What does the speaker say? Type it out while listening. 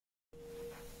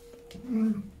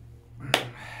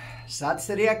Sat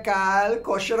Sri Akal,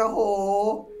 Kosher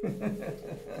Ho.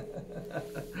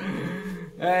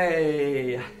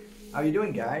 Hey, how you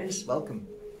doing, guys? Welcome.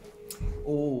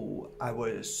 Oh, I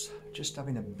was just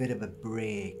having a bit of a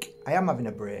break. I am having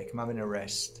a break. I'm having a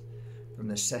rest from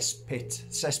the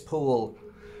cesspool,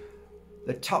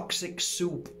 the toxic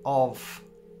soup of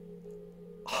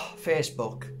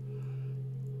Facebook.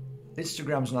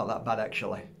 Instagram's not that bad,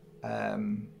 actually.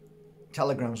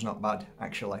 Telegram's not bad,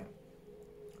 actually.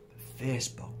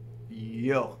 Facebook,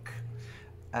 yuck.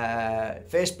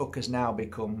 Facebook has now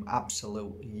become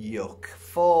absolute yuck,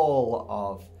 full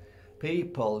of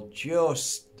people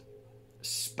just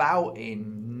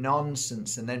spouting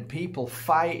nonsense, and then people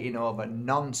fighting over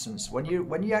nonsense. When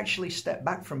you actually step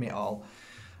back from it all,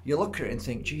 you look at it and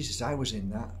think, Jesus, I was in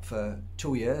that for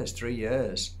 2 years, 3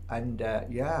 years, and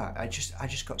yeah, I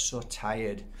just got so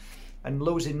tired. And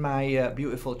losing my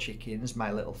beautiful chickens,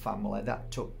 my little family, that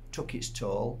took its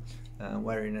toll.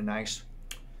 Wearing a nice,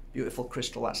 beautiful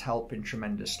crystal, that's helping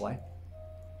tremendously.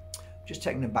 Just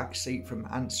taking a back seat from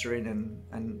answering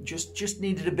and just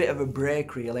needed a bit of a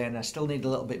break, really, and I still need a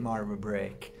little bit more of a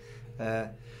break.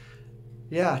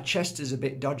 Yeah, chest is a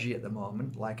bit dodgy at the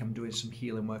moment, like I'm doing some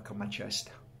healing work on my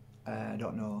chest. I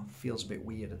don't know, feels a bit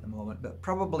weird at the moment, but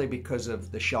probably because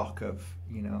of the shock of,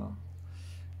 you know,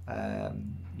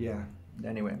 yeah,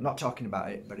 anyway, I'm not talking about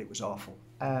it, but it was awful.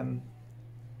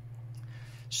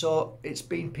 So it's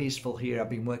been peaceful here. I've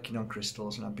been working on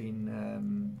crystals, and I've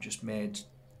been just made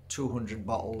 200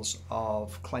 bottles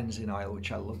of cleansing oil,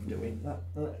 which I love doing.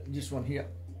 Just one here,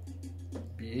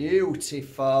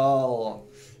 beautiful.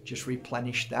 Just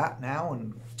replenished that now,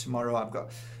 and tomorrow I've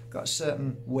got a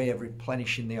certain way of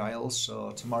replenishing the oils.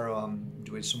 So tomorrow I'm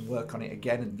doing some work on it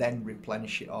again, and then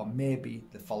replenish it, or maybe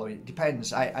the following. It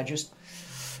depends.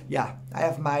 Yeah, I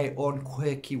have my own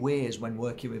quirky ways when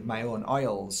working with my own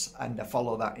oils, and I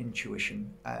follow that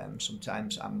intuition.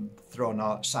 Sometimes I'm thrown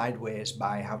out sideways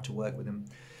by how to work with them.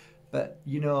 But,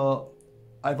 you know,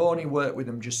 I've only worked with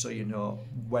them, just so you know,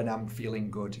 when I'm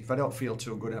feeling good. If I don't feel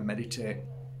too good, I meditate.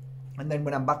 And then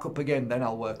when I'm back up again, then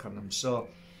I'll work on them. So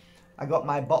I got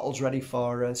my bottles ready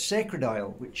for sacred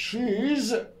oil, which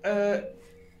is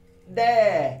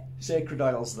there. Sacred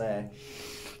oil's there.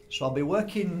 So I'll be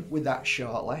working with that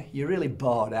shortly. You're really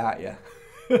bored, aren't you?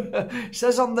 It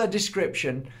says on the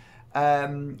description,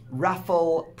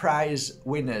 raffle prize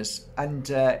winners, and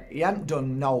he hadn't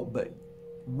done no but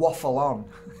waffle on.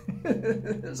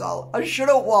 So I shut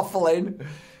up waffling,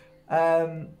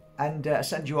 and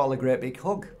send you all a great big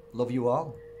hug. Love you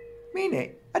all. Mean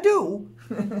it. I do.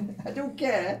 I don't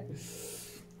care.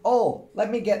 Oh, I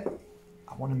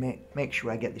want to make sure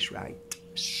I get this right.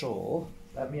 So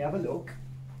let me have a look.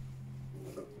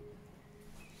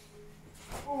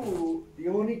 Oh, the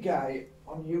only guy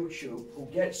on YouTube who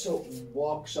gets up and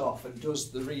walks off and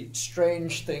does the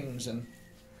strange things and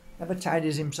never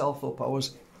tidies himself up.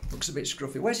 Looks a bit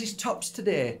scruffy. Where's his tops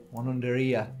today? One under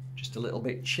here. Just a little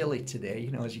bit chilly today,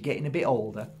 you know, as you're getting a bit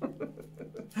older.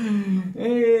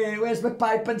 Hey, where's my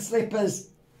pipe and slippers?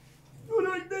 All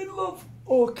right then, love.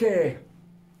 Okay.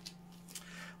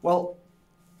 Well,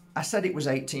 I said it was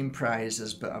 18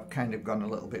 prizes, but I've kind of gone a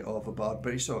little bit overboard,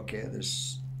 but it's okay.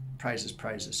 There's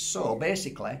prizes. So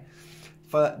basically,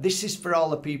 this is for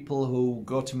all the people who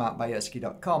go to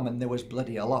Bajerski.com, and there was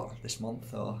bloody a lot this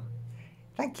month. So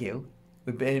thank you.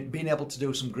 We've been able to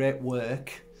do some great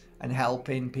work and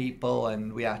helping people,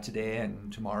 and we are today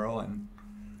and tomorrow, and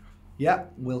yeah,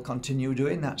 we'll continue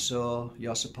doing that. So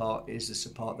your support is the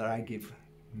support that I give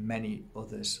many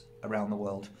others around the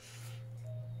world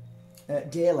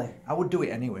daily. I would do it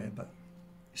anyway, but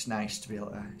it's nice to be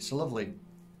able to. It's a lovely.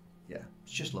 Yeah,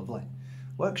 it's just lovely.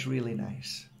 Works really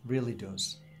nice, really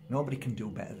does. Nobody can do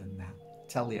better than that. I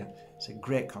tell you, it's a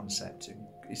great concept. It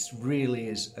really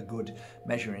is a good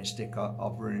measuring stick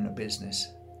of running a business.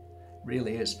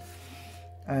 Really is.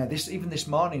 Even this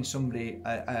morning, somebody,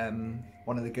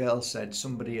 one of the girls said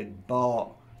somebody had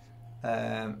bought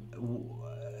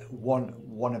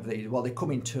one of these. Well, they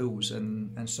come in twos,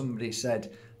 and somebody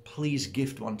said, please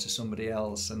gift one to somebody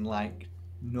else. And like,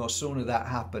 no sooner that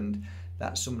happened,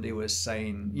 that somebody was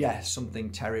saying, yeah, something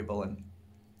terrible, and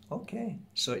okay.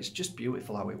 So it's just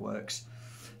beautiful how it works.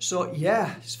 So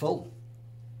yeah, it's full.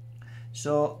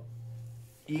 So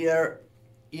here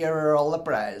are all the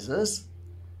prizes.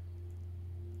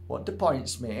 What do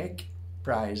points make?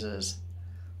 Prizes.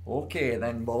 Okay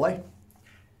then, bully.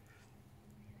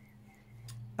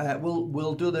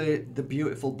 We'll do the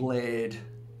beautiful blade.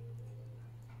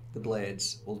 The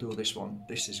blades. We'll do this one.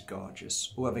 This is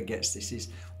gorgeous. Whoever gets this is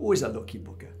always a lucky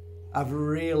bugger. I've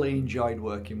really enjoyed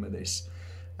working with this.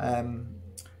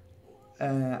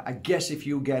 I guess if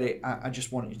you get it, I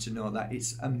just want you to know that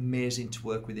it's amazing to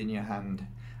work with in your hand.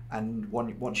 And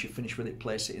once you're finished with it,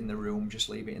 place it in the room, just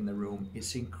leave it in the room.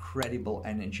 It's incredible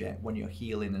energy when you're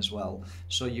healing as well.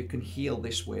 So you can heal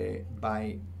this way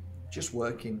by just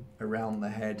working around the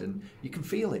head, and you can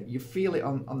feel it. You feel it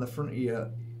on the front of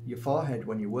your forehead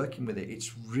when you're working with it.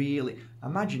 It's really,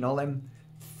 imagine all them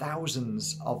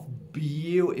thousands of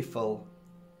beautiful,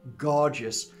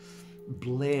 gorgeous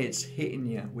blades hitting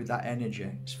you with that energy.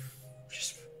 It's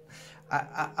just,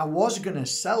 I was going to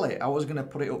sell it. I was going to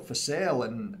put it up for sale,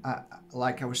 and I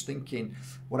was thinking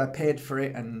what I paid for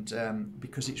it, and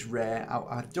because it's rare,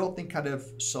 I don't think I'd have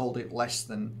sold it less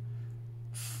than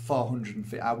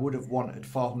 450. I would have wanted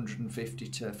 450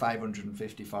 to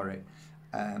 550 for it.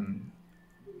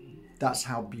 That's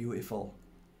how beautiful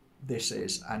this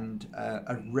is, and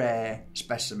a rare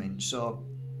specimen. So,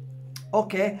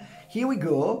 okay, here we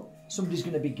go. Somebody's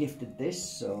going to be gifted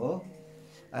this, so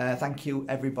thank you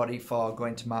everybody for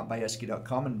going to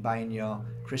markbajerski.com and buying your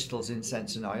crystals,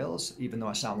 incense and oils, even though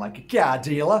I sound like a car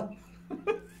dealer.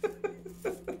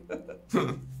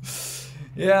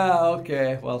 Yeah,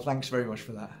 okay, well, thanks very much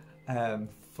for that.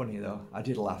 Funny though, I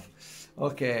did laugh.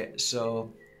 Okay,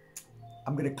 so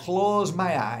I'm going to close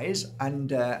my eyes,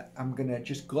 and I'm going to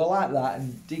just go like that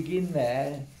and dig in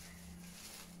there.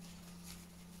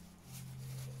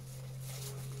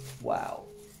 Wow.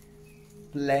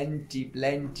 Plenty,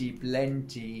 plenty,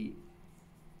 plenty.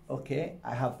 Okay,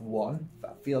 I have one.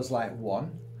 That feels like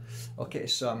one. Okay,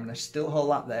 so I'm going to still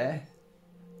hold that there.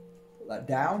 Put that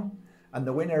down. And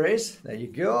the winner is, there you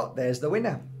go, there's the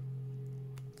winner.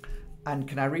 And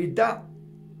can I read that?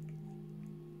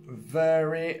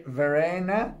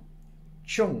 Verena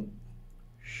Chung.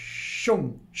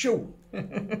 Shung. Shu.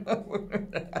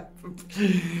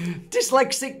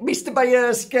 Dyslexic Mr.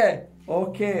 Bajerski.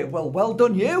 Okay, well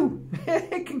done you.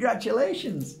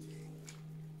 Congratulations.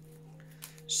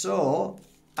 So,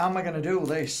 how am I going to do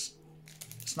this?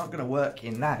 It's not going to work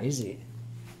in that, is it?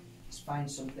 Let's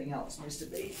find something else, Mr.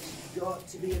 B. There's got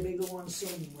to be a bigger one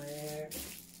somewhere.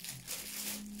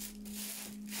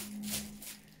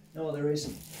 No, there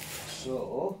isn't.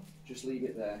 So, just leave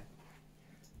it there.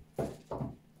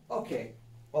 Okay,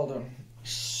 well done.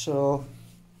 So,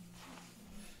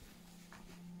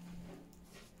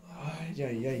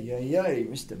 yay,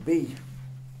 Mr. B.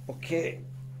 Okay.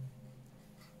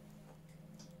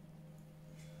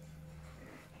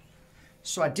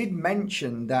 So I did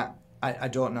mention that I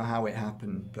don't know how it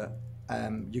happened, but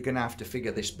you're going to have to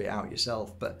figure this bit out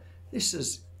yourself. But this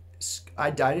is, I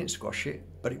didn't squash it,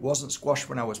 but it wasn't squashed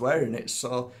when I was wearing it,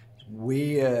 so it's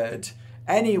weird.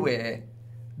 Anyway,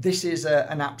 this is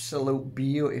an absolute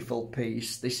beautiful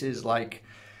piece. This is like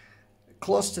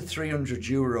close to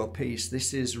 €300 piece.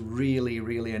 This is really,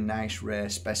 really a nice rare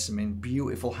specimen.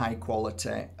 Beautiful, high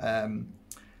quality.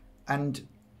 And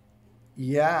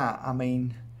yeah, I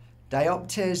mean,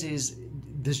 dioptase is,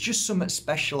 there's just something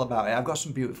special about it. I've got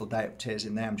some beautiful dioptase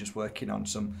in there. I'm just working on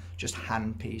some just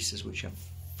hand pieces, which are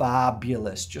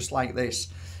fabulous, just like this.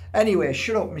 Anyway,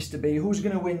 shut up, Mr. B. Who's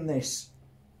going to win this?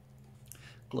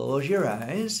 Close your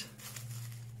eyes.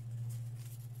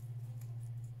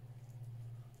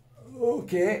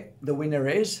 Okay, the winner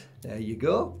is, there you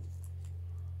go,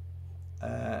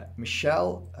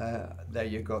 Michelle. There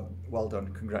you go, well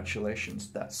done, congratulations.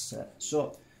 That's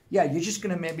so yeah, you're just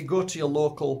going to maybe go to your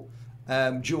local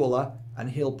jeweler, and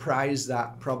he'll prize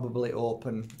that probably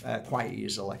open quite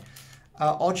easily,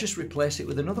 or just replace it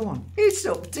with another one. It's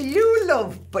up to you,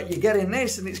 love, but you're getting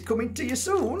this, and it's coming to you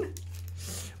soon.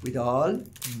 With all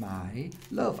my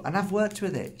love. And I've worked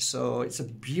with it, so it's a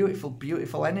beautiful,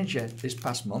 beautiful energy this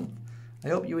past month. I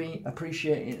hope you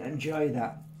appreciate it and enjoy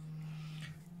that.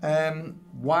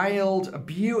 Wild,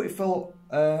 beautiful,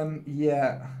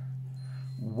 yeah,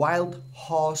 wild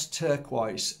horse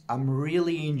turquoise. I'm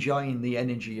really enjoying the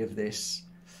energy of this.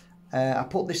 I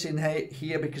put this in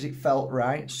here because it felt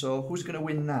right, so who's going to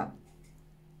win that?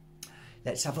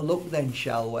 Let's have a look then,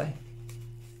 shall we?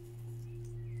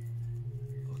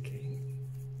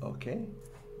 Okay,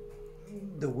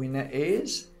 the winner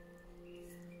is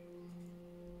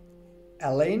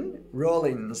Elaine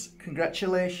Rollins.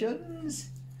 Congratulations,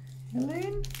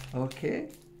 Elaine. Okay,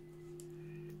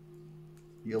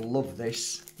 you'll love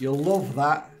this. You'll love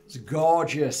that. It's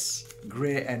gorgeous,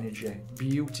 great energy,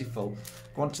 beautiful.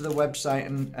 Go onto the website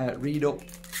and read up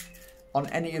on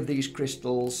any of these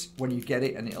crystals when you get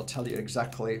it, and it'll tell you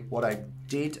exactly what I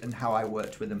did and how I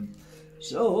worked with them.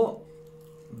 So,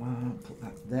 put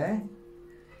that there.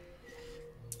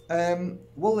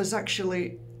 Well, there's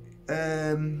actually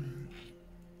the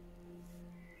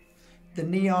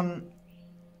neon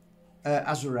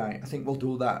Azurite, I think we'll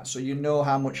do that. So you know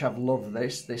how much I've loved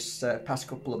this past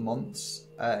couple of months.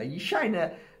 You shine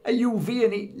a UV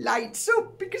and it lights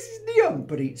up because it's neon,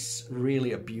 but it's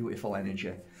really a beautiful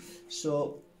energy.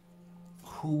 So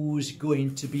who's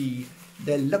going to be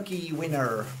the lucky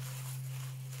winner?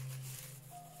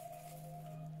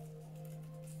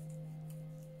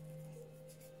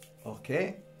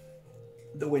 Okay,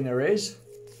 the winner is,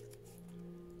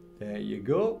 there you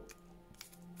go.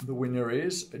 The winner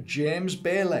is James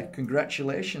Bailey.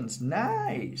 Congratulations.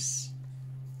 Nice.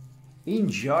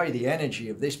 Enjoy the energy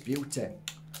of this beauty.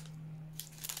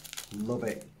 Love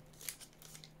it.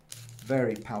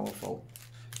 Very powerful.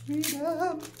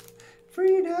 Freedom,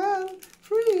 freedom,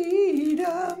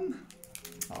 freedom.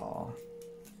 Oh.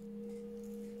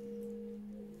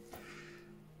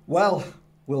 Well,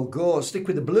 we'll go stick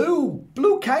with the blue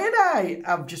kyanite.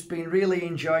 I've just been really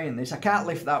enjoying this. I can't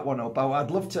lift that one up.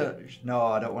 I'd love to. No,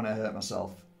 I don't want to hurt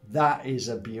myself. That is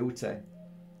a beauty.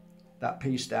 That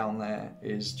piece down there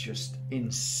is just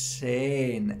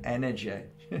insane energy.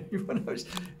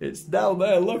 It's down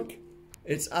there, look.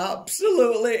 It's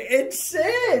absolutely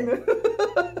insane.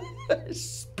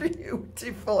 It's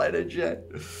beautiful energy.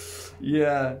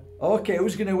 Yeah. Okay,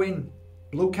 who's going to win?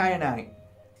 Blue kyanite.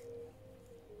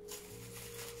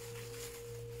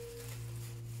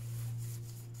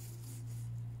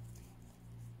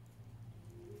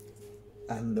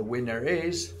 And the winner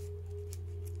is,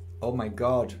 oh my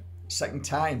God, second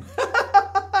time.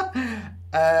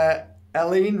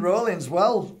 Eileen Rollins.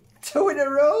 Well, 2 in a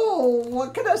row.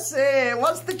 What can I say?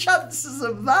 What's the chances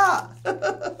of that?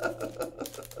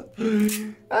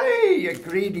 Hey, you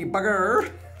greedy bugger.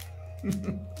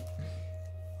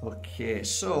 Okay,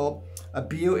 so a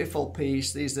beautiful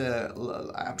piece. These are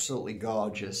absolutely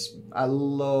gorgeous. I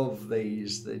love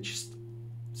these. They're just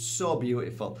so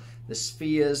beautiful. The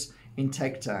spheres in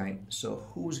tektite. So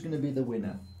who's going to be the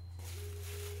winner?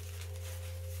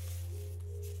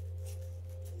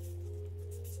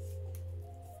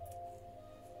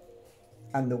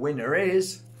 And the winner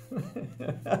is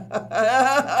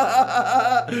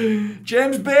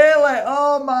James Bailey.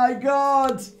 Oh my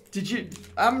God! Did you?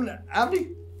 How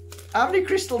many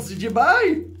crystals did you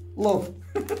buy, love?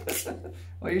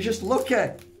 Well, you're just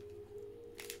lucky.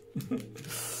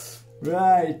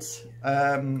 Right.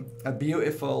 A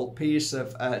beautiful piece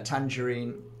of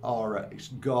tangerine aura. It's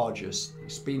gorgeous.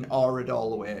 It's been auraed all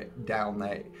the way down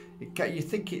there. You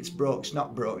think it's broke, it's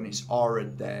not broken, it's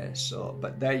auraed there. So,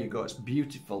 but there you go, it's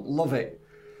beautiful. Love it.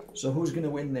 So who's going to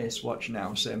win this? Watch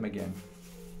now, same again.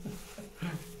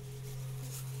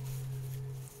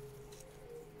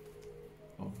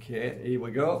 Okay, here we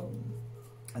go.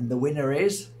 And the winner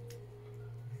is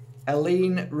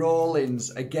Eileen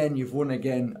Rollins. Again, you've won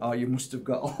again. Oh, you must have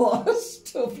got a lot of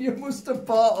stuff. You must have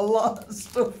bought a lot of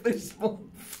stuff this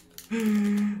month.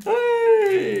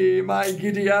 Hey, my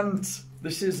giddy aunt.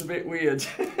 This is a bit weird.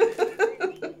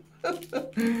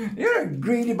 You're a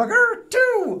greedy bugger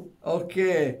too.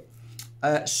 Okay.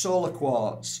 Solar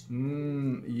quartz.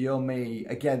 Yummy.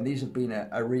 Again, these have been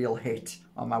a real hit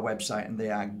on my website and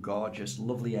they are gorgeous.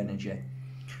 Lovely energy.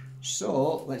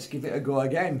 So, let's give it a go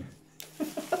again.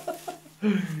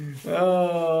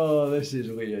 Oh, this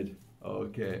is weird.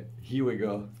 Okay, here we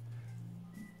go.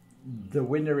 The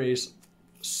winner is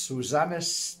Susanna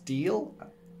Steele.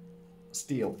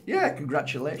 Yeah,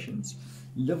 congratulations.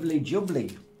 Lovely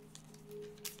jubbly.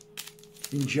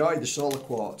 Enjoy the solar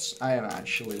quartz. I am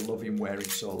actually loving wearing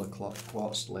solar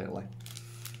quartz lately.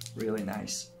 Really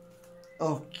nice.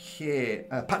 Okay,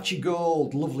 Apache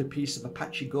gold. Lovely piece of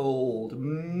Apache gold.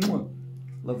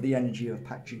 Love the energy of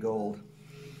Apache gold.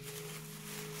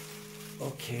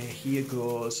 Okay, here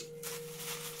goes.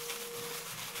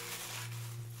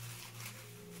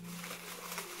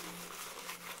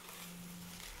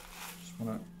 Just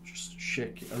want to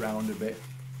shake it around a bit.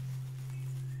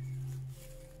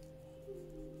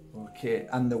 Okay,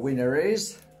 and the winner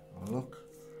is, look,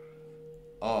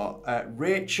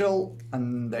 Rachel,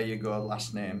 and there you go,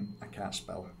 last name I can't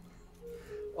spell.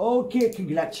 Okay,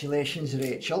 congratulations,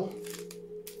 Rachel.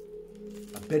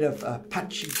 A bit of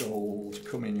Apache gold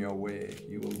coming your way.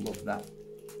 You will love that.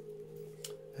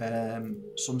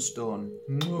 Sunstone.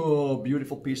 Oh,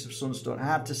 beautiful piece of sunstone.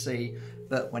 Hard to see,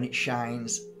 but when it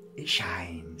shines, it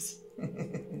shines.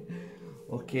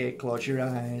 Okay, close your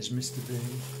eyes, Mr. B.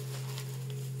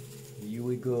 Here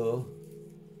we go.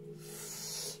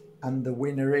 And the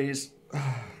winner is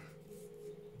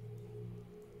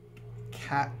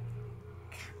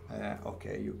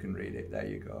okay, you can read it. There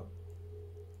you go.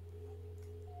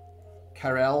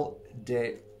 Carel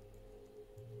de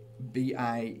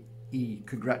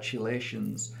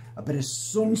Congratulations. A bit of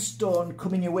sunstone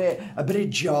coming your way. A bit of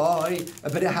joy. A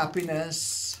bit of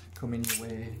happiness coming your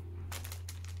way.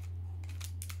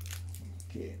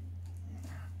 Okay.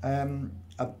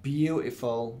 A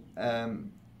beautiful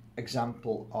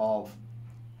example of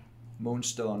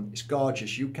moonstone. It's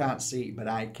gorgeous. You can't see it, but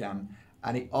I can.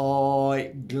 And it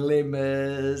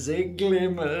glimmers. It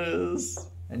glimmers.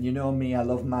 And you know me, I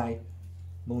love my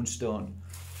moonstone.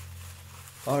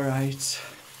 All right.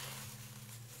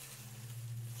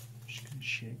 Just gonna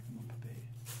shake them up a bit.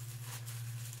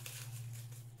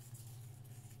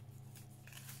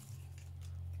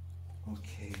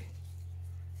 Okay.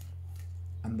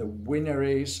 And the winner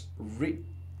is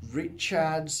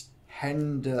Richards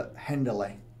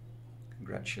Henderley.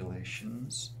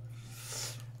 Congratulations.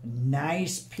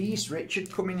 Nice piece, Richard,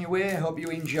 coming your way. I hope you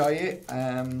enjoy it.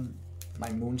 My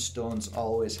moonstones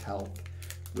always help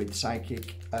with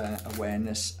psychic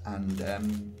awareness, and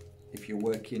if you're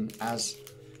working as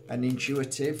an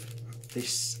intuitive,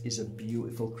 this is a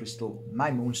beautiful crystal. My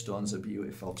moonstones are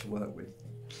beautiful to work with.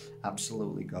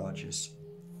 Absolutely gorgeous.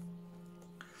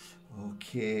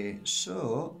 Okay,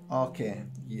 so, okay,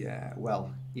 yeah,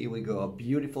 well, here we go. A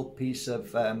beautiful piece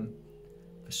of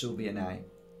Vesuvianite.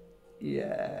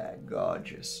 Yeah,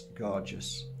 gorgeous,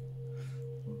 gorgeous.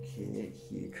 Okay,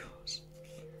 here goes.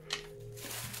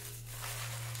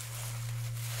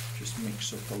 Just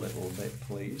mix up a little bit,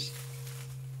 please.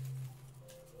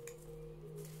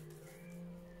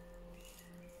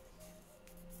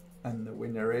 And the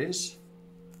winner is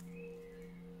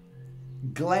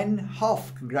Glenn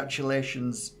Hoff.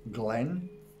 Congratulations, Glenn.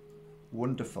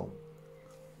 Wonderful.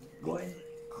 Glenn,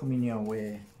 coming your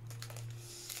way.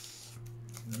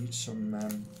 Need some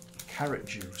carrot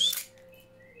juice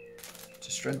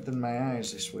to strengthen my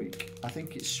eyes this week. I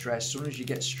think it's stress. As soon as you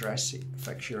get stress, it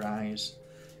affects your eyes.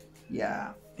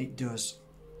 Yeah, it does.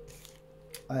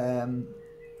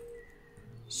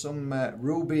 Some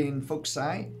ruby and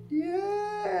fuchsite.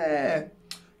 Yeah.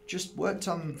 Just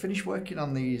finished working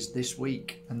on these this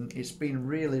week, and it's been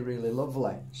really, really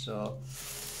lovely. So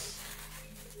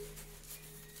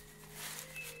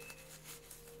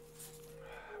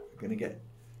we're gonna get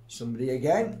somebody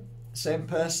again. Same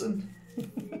person.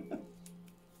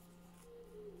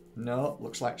 No,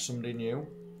 looks like somebody new.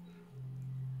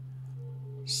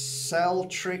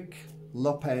 Celtric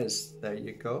Lopez. There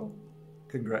you go.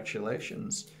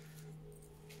 Congratulations.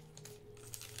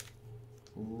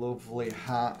 Lovely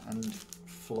heart and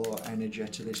flow energy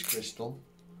to this crystal.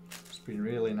 It's been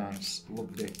really nice.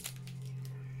 Loved it.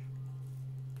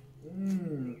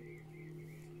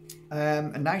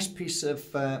 A nice piece of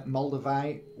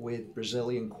MOLDAVITE with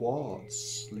Brazilian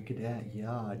quartz. Look at that.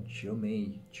 Yeah,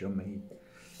 jummy, jummy.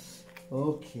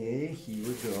 Okay, here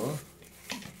we go.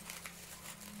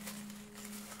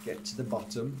 Get to the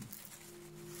bottom.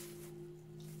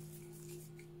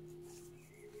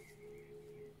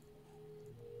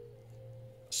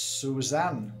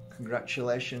 Suzanne.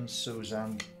 Congratulations,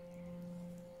 Suzanne.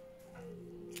 Let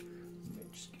me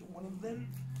just get one of them.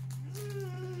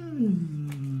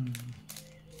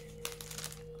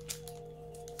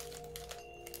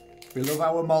 We love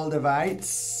our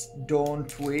MOLDAVITEs,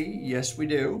 don't we? Yes, we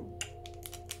do.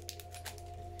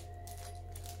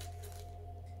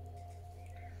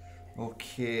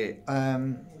 Okay,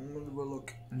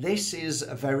 look. This is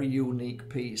a very unique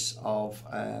piece of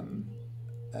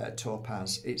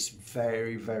topaz. It's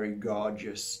very, very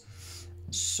gorgeous.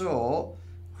 So,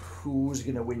 who's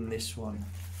going to win this one?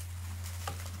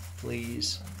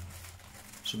 Please,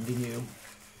 somebody new.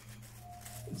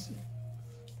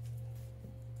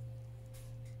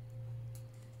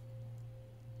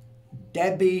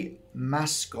 Debbie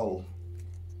Maskell.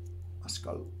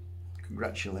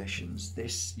 Congratulations.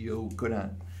 This you're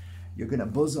gonna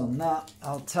buzz on that.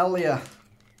 I'll tell you,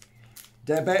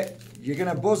 Debbie, you're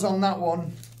gonna buzz on that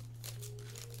one.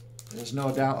 There's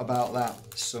no doubt about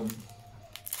that. Some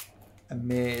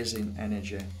amazing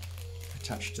energy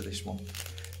attached to this one.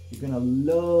 You're gonna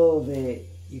love it.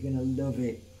 You're gonna love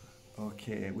it.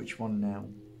 Okay, which one now?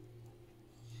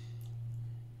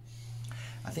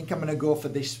 I think I'm gonna go for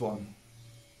this one,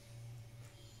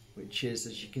 which is,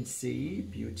 as you can see,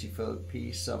 beautiful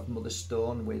piece of mother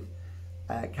stone with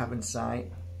cavensite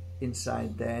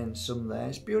inside there and some there.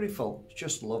 It's beautiful. It's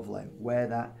just lovely. Wear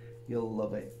that, you'll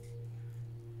love it.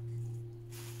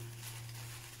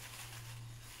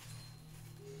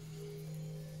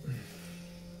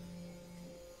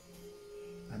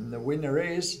 And the winner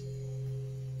is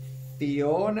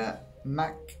Fiona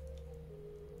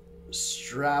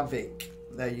McStravick.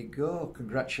 There you go.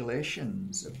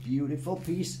 Congratulations. A beautiful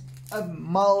piece of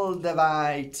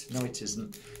MOLDAVITE. No, it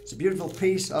isn't. It's a beautiful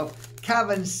piece of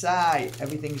cavern sight.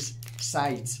 Everything's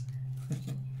sight.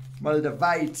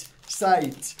 MOLDAVITE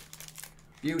sight.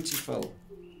 Beautiful.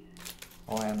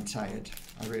 Oh, I am tired.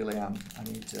 I really am. I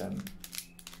need to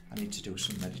do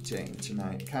some meditating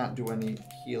tonight. Can't do any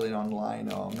healing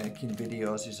online or making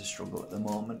videos is a struggle at the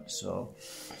moment. So,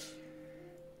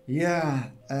 yeah.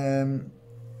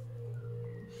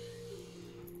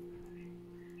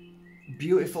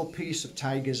 Beautiful piece of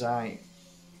tiger's eye.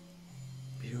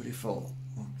 Beautiful.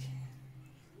 Okay.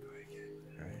 Very good.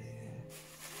 Right here.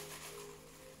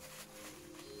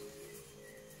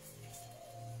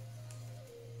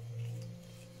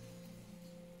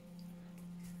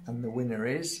 And the winner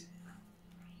is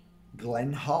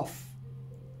Glenn Hoff.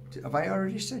 Have I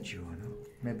already said you or not?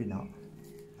 Maybe not.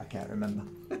 I can't remember.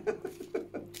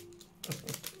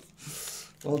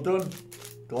 Well done,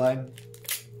 Glenn.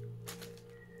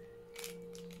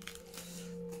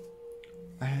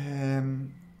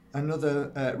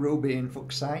 Another ruby in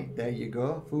fuchsite. There you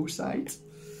go, fuchsite.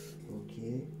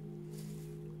 Okay.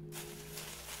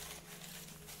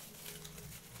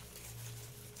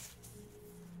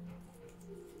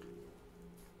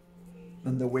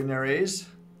 And the winner is...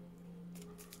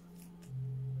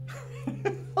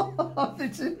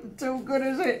 This isn't too good,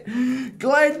 is it?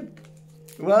 Glenn!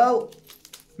 Well,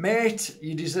 mate,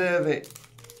 you deserve it.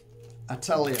 I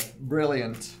tell you,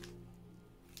 brilliant.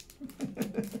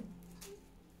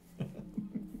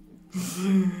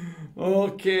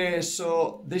 Okay,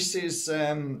 so this is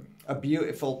a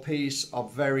beautiful piece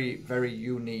of very, very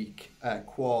unique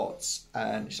quartz,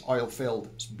 and it's oil filled.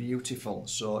 It's beautiful.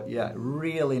 So yeah,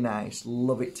 really nice.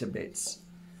 Love it to bits.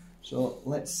 So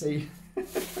let's see.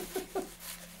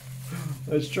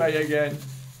 Let's try again.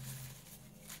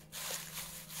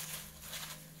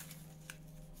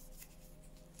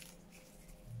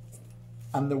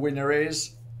 And the winner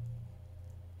is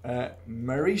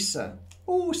Marisa.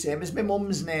 Oh, same as my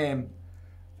mum's name.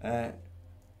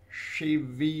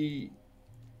 Shivilio,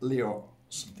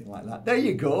 something like that. There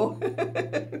you go.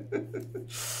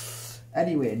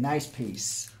 Anyway, nice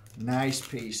piece. Nice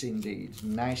piece indeed.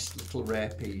 Nice little rare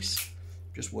piece.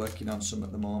 Just working on some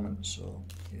at the moment, so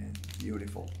yeah,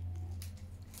 beautiful.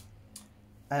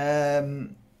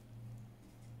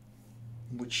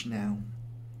 Which now?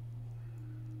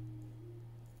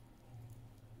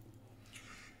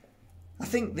 I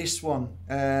think this one,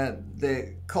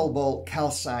 the cobalt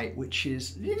calcite, which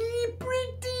is really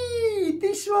pretty.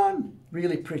 This one,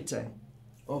 really pretty.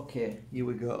 Okay, here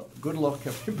we go. Good luck,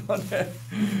 everybody.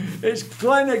 It's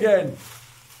Glenn again.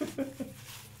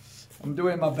 I'm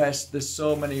doing my best. There's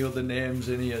so many other names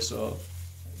in here, so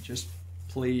just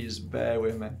please bear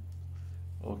with me.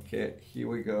 Okay, here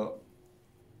we go.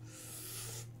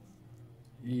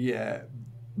 Yeah.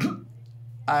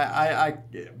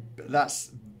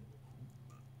 That's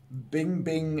Bing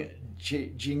Bing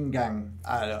Jingang.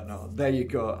 I don't know. There you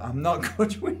go. I'm not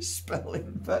good with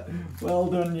spelling, but well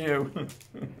done you.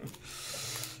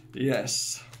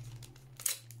 Yes.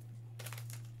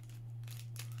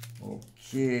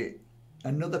 Okay.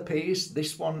 Another piece.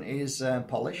 This one is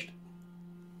polished.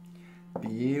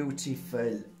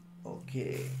 Beautiful.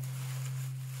 Okay.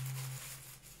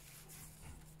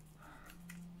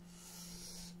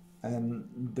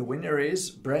 The winner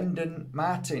is Brendan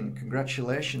Martin.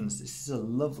 Congratulations. This is a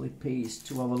lovely piece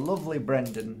to our lovely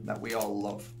Brendan that we all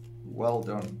love. Well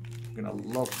done. You're going to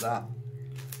love that.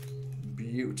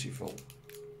 Beautiful.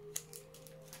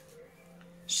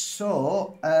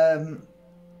 So,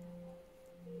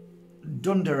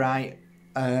 Dunderite,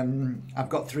 I've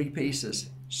got 3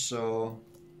 pieces. So,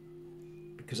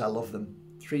 because I love them.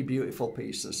 3 beautiful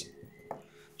pieces.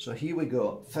 So here we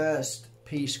go. First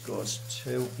piece goes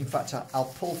to, in fact,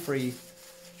 I'll pull 3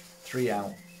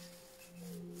 out.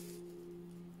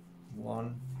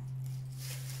 1,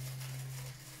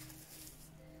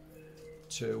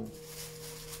 2,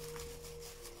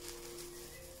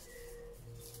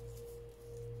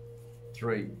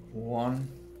 3. 1,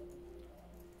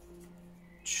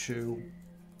 2,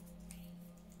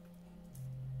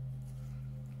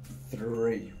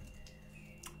 3.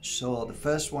 So the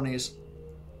first one is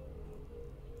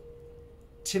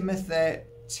Timothy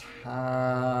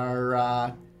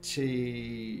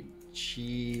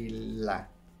Taratichila.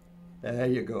 There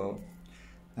you go.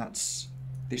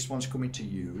 This one's coming to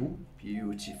you.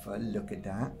 Beautiful. Look at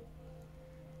that.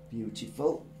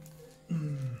 Beautiful.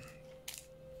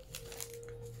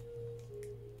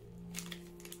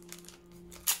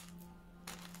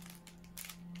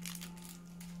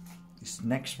 This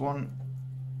next one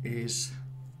is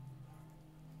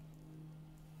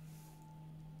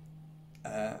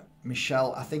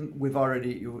Michelle, I think you've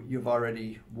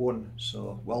already won,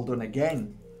 so well done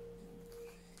again.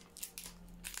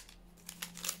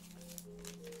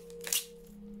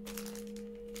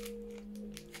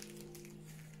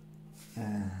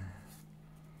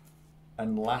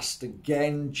 And last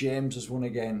again, James has won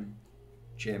again.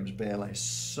 James Bailey.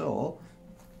 So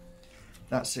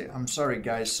that's it. I'm sorry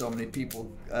guys, so many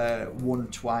people won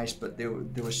twice, but there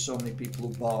were so many people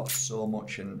who bought so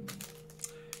much, and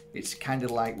it's kind of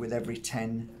like with every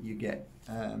 10 you get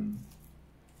a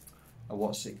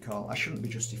what's it called? I shouldn't be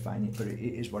justifying it, but it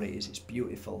is what it is. It's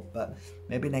beautiful. But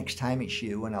maybe next time it's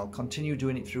you, and I'll continue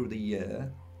doing it through the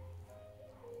year.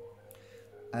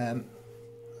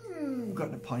 I've got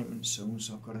an appointment soon,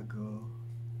 so I've got to go.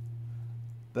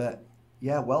 But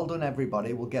yeah, well done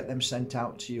everybody. We'll get them sent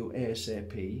out to you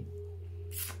ASAP.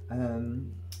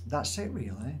 That's it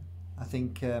really. I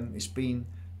think it's been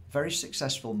a very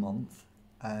successful month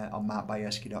on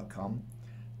markbajerski.com.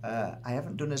 I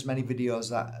haven't done as many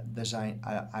videos as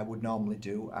I would normally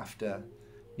do after,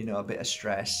 you know, a bit of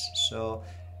stress. So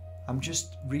I'm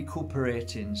just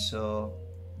recuperating. So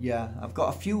yeah, I've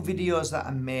got a few videos that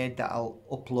I made that I'll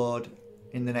upload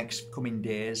in the next coming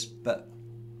days. But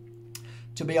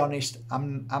to be honest,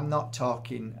 I'm not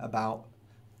talking about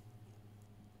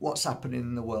what's happening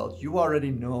in the world. You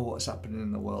already know what's happening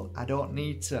in the world. I don't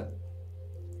need to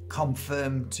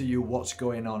confirm to you what's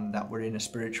going on, that we're in a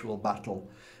spiritual battle.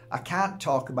 I can't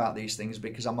talk about these things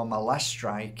because I'm on my last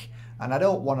strike and I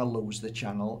don't want to lose the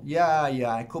channel. Yeah,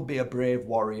 I could be a brave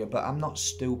warrior, but I'm not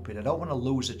stupid. I don't want to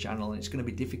lose a channel, and it's going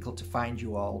to be difficult to find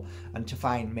you all and to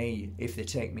find me if they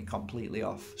take me completely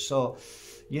off. So,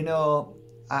 you know,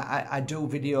 I do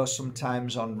videos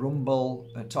sometimes on Rumble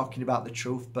talking about the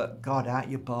truth, but God, aren't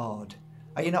you bored?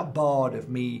 Are you not bored of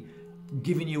me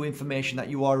giving you information that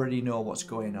you already know what's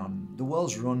going on? The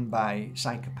world's run by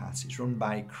psychopaths. It's run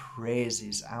by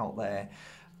crazies out there.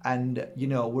 And, you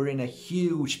know, we're in a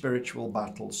huge spiritual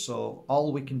battle. So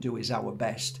all we can do is our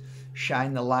best.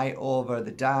 Shine the light over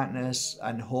the darkness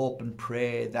and hope and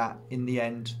pray that in the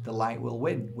end the light will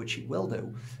win, which it will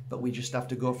do. But we just have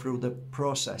to go through the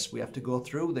process. We have to go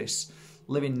through this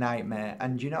living nightmare.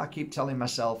 And, you know, I keep telling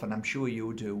myself, and I'm sure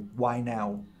you do, why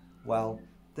now? Well,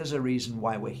 there's a reason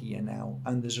why we're here now,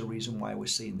 and there's a reason why we're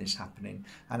seeing this happening.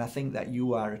 And I think that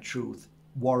you are a truth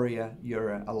warrior,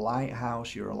 you're a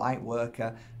lighthouse, you're a light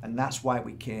worker, and that's why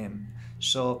we came.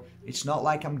 So it's not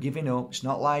like I'm giving up. It's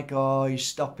not like, oh, he's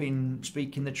stopping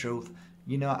speaking the truth.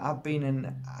 You know, I've been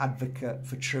an advocate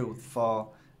for truth for,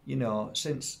 you know,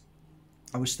 since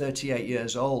I was 38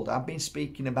 years old. I've been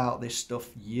speaking about this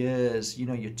stuff years. You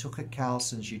know, your Tucker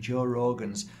Carlsons, your Joe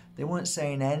Rogans, they weren't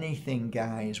saying anything,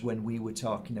 guys, when we were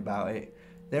talking about it.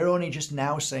 They're only just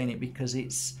now saying it because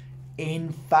it's in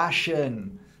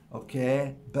fashion,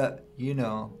 okay? But, you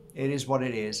know, it is what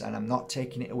it is, and I'm not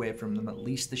taking it away from them. At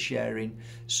least they're sharing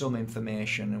some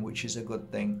information, which is a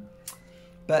good thing.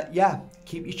 But, yeah,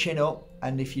 keep your chin up,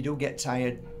 and if you do get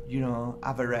tired, you know,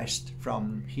 have a rest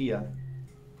from here.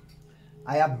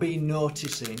 I have been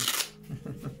noticing.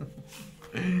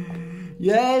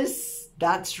 Yes,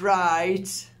 that's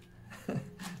right.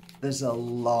 There's a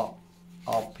lot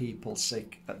of people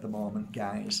sick at the moment,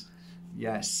 guys.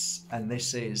 Yes, and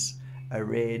this is a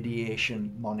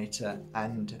radiation monitor,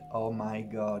 and oh my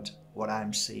God, what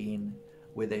I'm seeing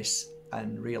with this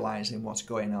and realizing what's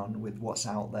going on with what's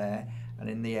out there and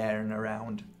in the air and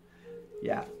around.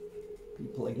 Yeah,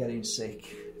 people are getting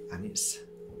sick, and it's,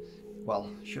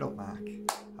 well, shut up, Mark.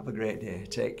 Have a great day.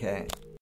 Take care.